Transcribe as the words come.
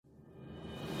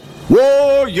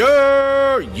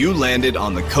Warrior! You landed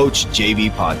on the Coach JV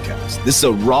podcast. This is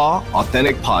a raw,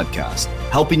 authentic podcast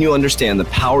helping you understand the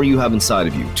power you have inside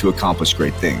of you to accomplish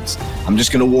great things. I'm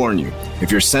just going to warn you,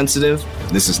 if you're sensitive,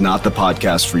 this is not the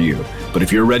podcast for you. But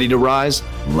if you're ready to rise,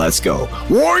 let's go.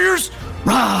 Warriors,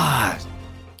 rise!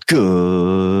 Good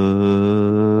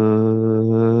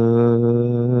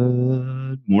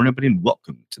morning, everybody, and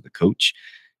welcome to the Coach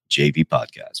JV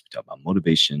podcast. We talk about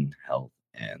motivation, health,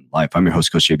 and life. I'm your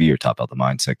host, Coach JV, your top health and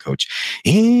mindset coach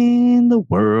in the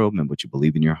world. And what you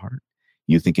believe in your heart,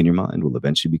 you think in your mind, will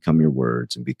eventually become your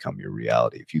words and become your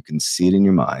reality. If you can see it in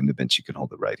your mind, eventually you can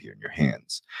hold it right here in your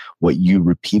hands. What you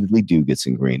repeatedly do gets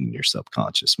ingrained in your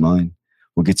subconscious mind.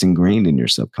 What gets ingrained in your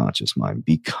subconscious mind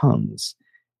becomes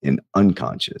an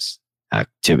unconscious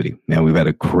activity. Man, we've had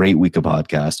a great week of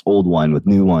podcasts. Old wine with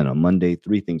new wine on Monday.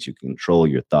 3 things you can control: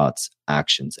 your thoughts,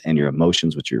 actions, and your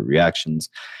emotions, which are your reactions.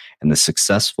 And the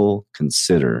successful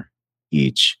consider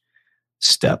each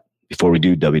step. Before we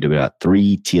do,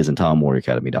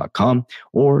 www.3TasandTomWarriorAcademy.com,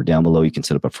 or down below, you can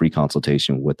set up a free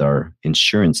consultation with our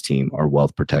insurance team, our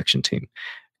wealth protection team.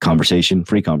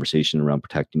 Free conversation around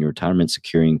protecting your retirement,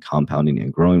 securing, compounding,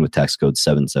 and growing with tax code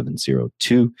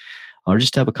 7702. Or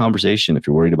just have a conversation if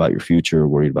you're worried about your future,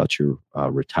 worried about your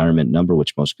retirement number,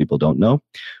 which most people don't know.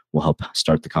 We'll help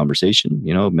start the conversation,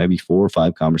 maybe 4 or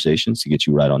 5 conversations to get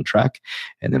you right on track.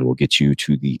 And then we'll get you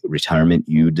to the retirement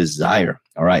you desire.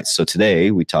 All right. So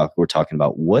today we're talking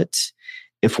about what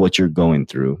if what you're going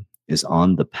through is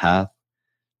on the path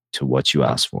to what you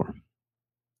asked for?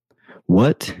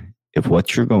 What if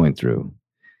what you're going through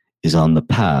is on the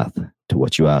path to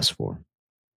what you asked for?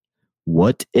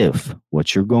 What if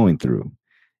what you're going through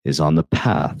is on the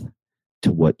path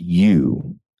to what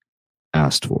you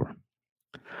asked for?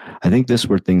 I think this is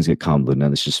where things get convoluted. Now,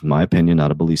 this is just my opinion,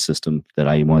 not a belief system that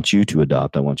I want you to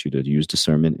adopt. I want you to use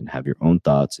discernment and have your own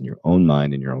thoughts and your own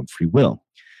mind and your own free will.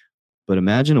 But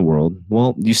imagine a world,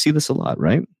 you see this a lot,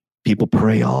 right? People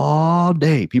pray all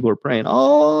day. People are praying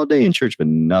all day in church, but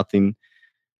nothing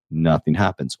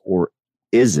happens. Or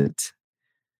is it?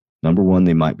 Number one,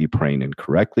 they might be praying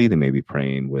incorrectly. They may be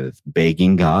praying with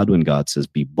begging God when God says,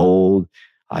 be bold.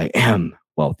 I am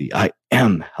wealthy. I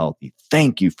am healthy.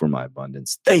 Thank you for my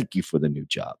abundance. Thank you for the new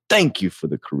job. Thank you for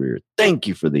the career. Thank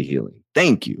you for the healing.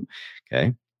 Thank you.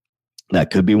 Okay.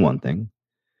 That could be one thing.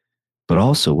 But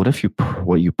also, what if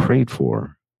what you prayed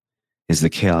for is the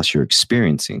chaos you're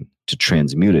experiencing to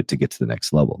transmute it to get to the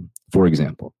next level? For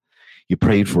example, you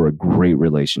prayed for a great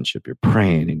relationship. You're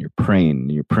praying and you're praying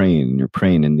and you're praying and you're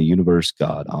praying. And the universe,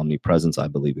 God, omnipresence, I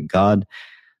believe in God,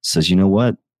 says, you know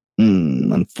what?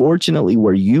 Unfortunately,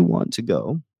 where you want to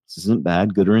go, this isn't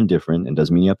bad, good, or indifferent, and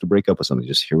doesn't mean you have to break up with somebody.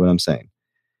 Just hear what I'm saying.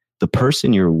 The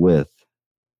person you're with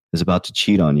is about to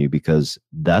cheat on you because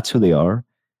that's who they are.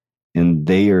 And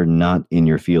they are not in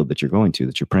your field that you're going to,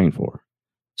 that you're praying for.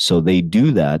 So they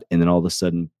do that. And then all of a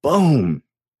sudden, boom,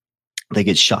 they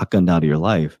get shotgunned out of your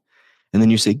life. And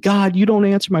then you say, God, you don't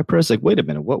answer my prayers. Like, wait a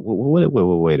minute.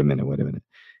 Wait a minute.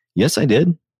 Yes, I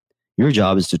did. Your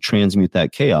job is to transmute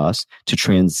that chaos to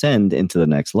transcend into the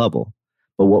next level.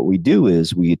 But what we do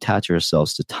is we attach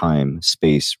ourselves to time,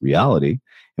 space, reality,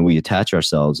 and we attach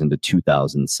ourselves into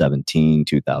 2017,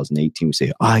 2018. We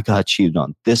say, I got cheated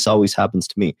on. This always happens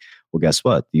to me. Well, guess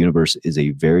what? The universe is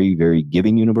a very, very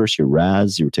giving universe. Your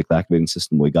RAS, your reticular activating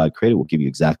system, the way God created, will give you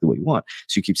exactly what you want.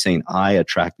 So you keep saying, I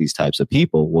attract these types of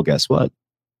people. Well, guess what?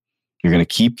 You're going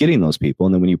to keep getting those people.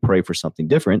 And then when you pray for something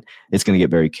different, it's going to get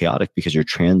very chaotic because you're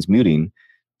transmuting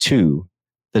to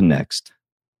the next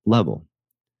level.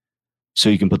 So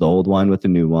you can put the old wine with the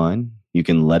new wine. You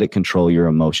can let it control your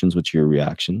emotions with your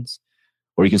reactions,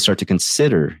 or you can start to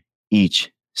consider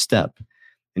each step.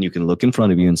 And you can look in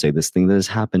front of you and say, this thing that has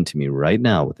happened to me right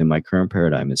now within my current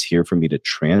paradigm is here for me to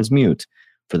transmute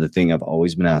for the thing I've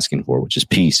always been asking for, which is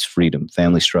peace, freedom,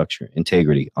 family structure,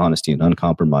 integrity, honesty, and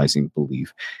uncompromising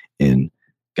belief in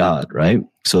God, right?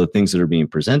 So the things that are being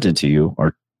presented to you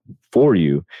are for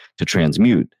you to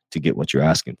transmute to get what you're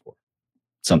asking for.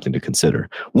 Something to consider.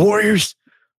 Warriors,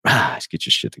 rise, get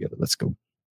your shit together. Let's go.